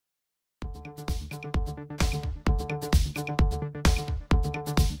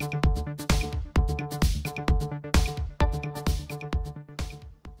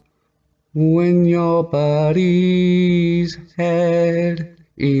When your body's had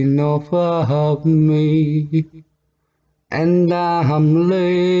enough of me, and I'm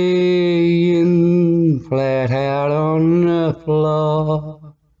laying flat out on the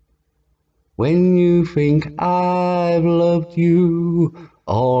floor. When you think I've loved you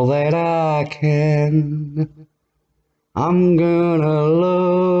all that I can, I'm gonna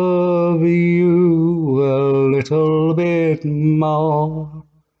love you a little bit more.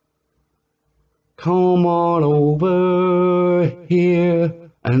 Come on over here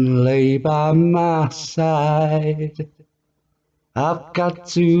and lay by my side. I've got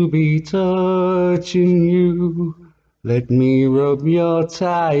to be touching you. Let me rub your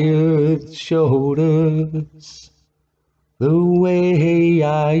tired shoulders the way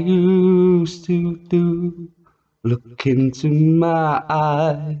I used to do. Look into my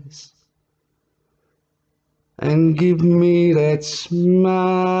eyes and give me that smile,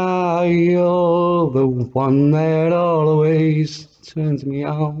 the one that always turns me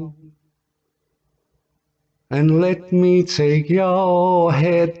on. And let me take your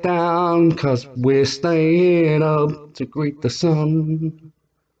head down, 'cause we're staying up to greet the sun.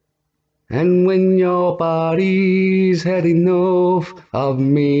 And when your body's had enough of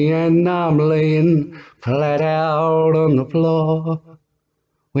me and I'm laying flat out on the floor,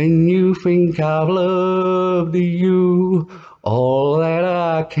 when you think I've loved you all that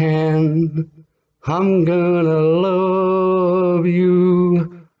I can, I'm gonna love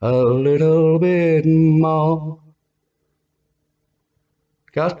you a little bit more.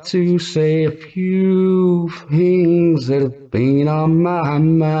 Got to say a few things that have been on my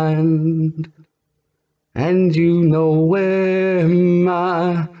mind, and you know where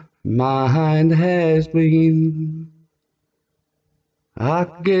my mind has been. I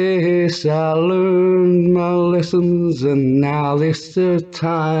guess I learned my lessons, and now it's the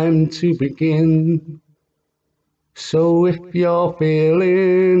time to begin. So if you're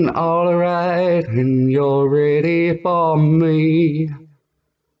feeling alright and you're ready for me,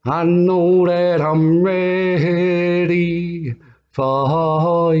 I know that I'm ready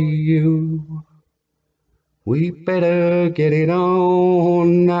for you. We better get it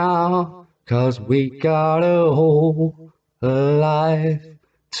on now, 'cause we got a whole life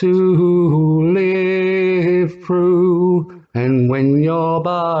to live through. And when your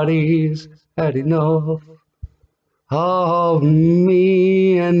body's had enough of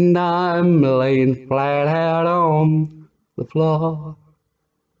me and I'm laying flat out on the floor,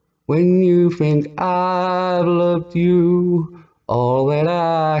 when you think I've loved you all that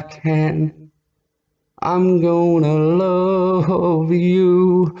I can, I'm gonna love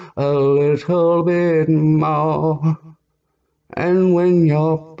you a little bit more. And when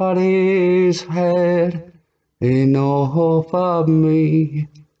your body's had enough of me,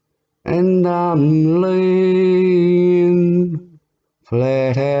 and I'm laying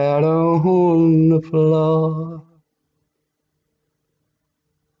flat out on the floor.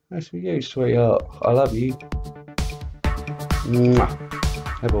 That's for you, sweetheart. I love you. Mwah.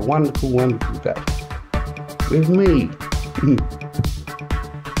 Have a wonderful, wonderful day with me.